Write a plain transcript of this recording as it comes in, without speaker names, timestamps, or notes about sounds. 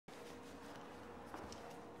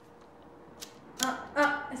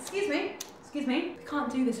Excuse me. We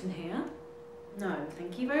can't do this in here. No,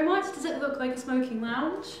 thank you very much. Does it look like a smoking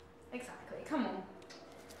lounge? Exactly, come on.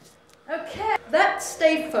 Okay, let's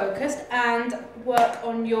stay focused and work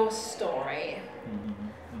on your story.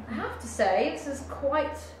 I have to say, this is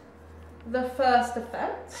quite the first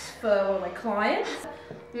offence for one of my clients.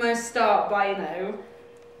 I'm going to start by, you know,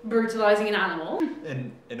 brutalising an animal.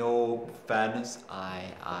 In all fairness,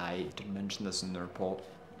 I didn't mention this in the report.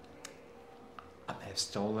 I may have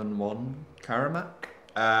stolen one Karamak.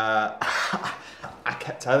 I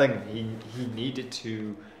kept telling him he needed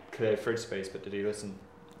to clear fridge space, but did he listen?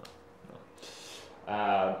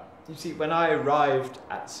 No. You see, when I arrived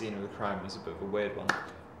at the scene of the crime, it was a bit of a weird one.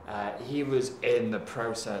 He was in the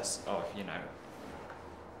process of, you know,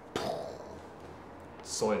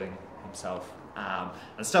 soiling himself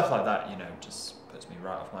and stuff like that. You know, just puts me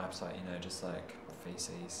right off my appetite. You know, just like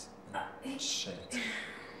feces and shit.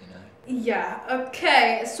 You know. Yeah.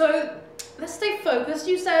 Okay. So let's stay focused.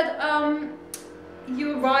 You said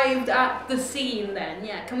you arrived at the scene. Then,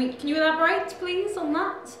 yeah. Can you elaborate, please, on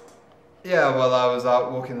that? Yeah. Well, I was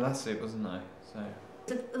out walking Lassie, wasn't I? So.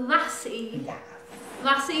 Lassie. Yeah.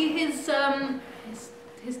 Lassie,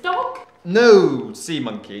 his dog? No, sea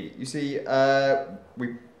monkey. You see,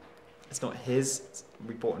 it's not his.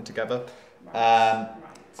 We bought him together. Right.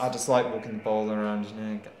 I just like walking the bowl around, you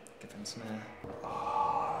know, give him some air.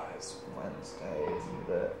 Oh, it's Wednesday, isn't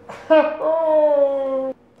it?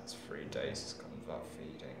 That's 3 days it's gone without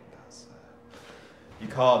feeding. That's you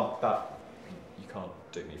can't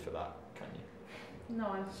do me for that, can you? No,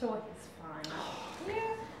 I'm sure he's fine.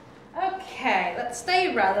 Yeah. Okay, let's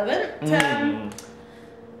stay relevant.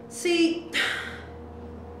 See,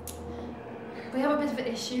 we have a bit of an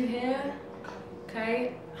issue here.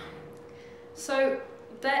 Okay, so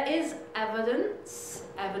there is evidence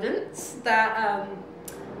that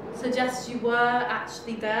suggests you were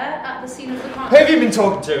actually there at the scene of the crime. Who have you been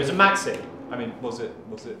talking to? Is it Maxi? I mean, was it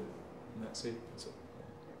Maxi?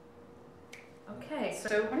 Okay,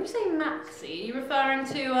 so when you say Maxi, are you referring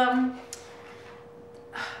to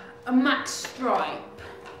a Max Stripe?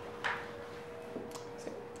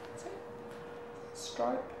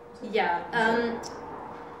 Stripe? Yeah,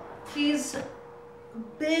 he's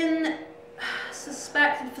been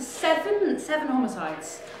suspected for seven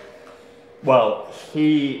homicides. Well,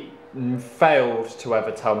 he failed to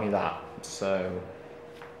ever tell me that, so,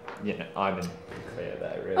 you know, I'm in clear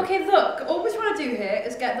there, really. Okay, look, all we're trying to do here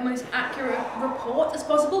is get the most accurate report as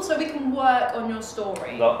possible so we can work on your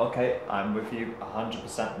story. Look, okay, I'm with you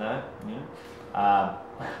 100% now, yeah.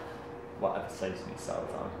 Whatever saves me so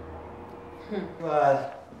time.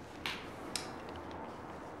 Well,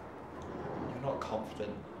 you're not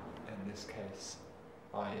confident in this case,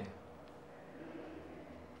 are you?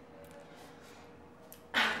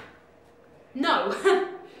 No.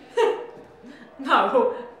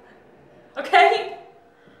 No. Okay?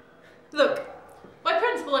 Look, by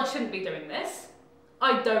principle I shouldn't be doing this.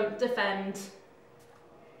 I don't defend,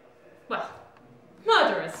 well,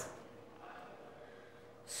 murderers.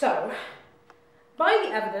 So, by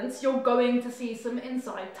the evidence, you're going to see some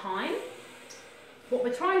inside time. What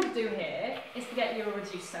we're trying to do here is to get you a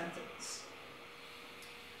reduced sentence.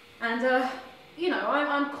 And, you know,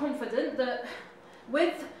 I'm confident that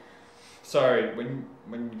with... Sorry, when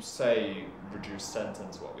you say reduced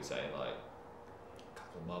sentence, what are we saying, like a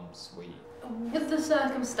couple of months, week? With the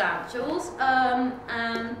circumstantials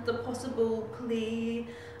and the possible plea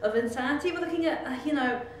of insanity, we're looking at, you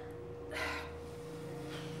know,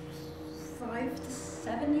 5 to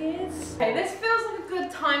 7 years. Okay, this feels like a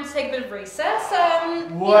good time to take a bit of recess.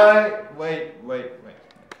 Wait. Okay.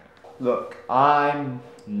 Look, I'm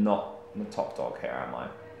not the top dog here, am I?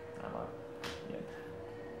 Yeah.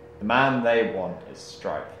 The man they want is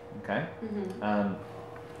Stripe, okay?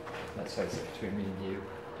 Let's face it, between me and you,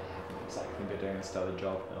 they haven't exactly been doing a stellar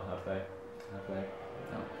job, now have they?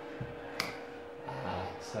 No.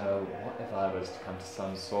 So what if I was to come to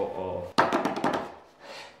some sort of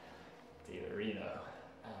dealerino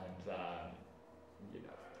and, you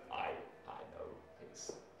know, I know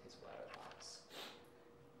his whereabouts.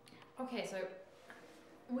 Okay, so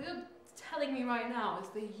what you're telling me right now is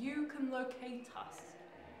that you can locate us.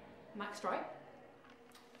 Max Stripe?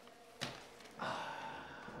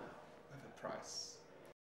 With a price.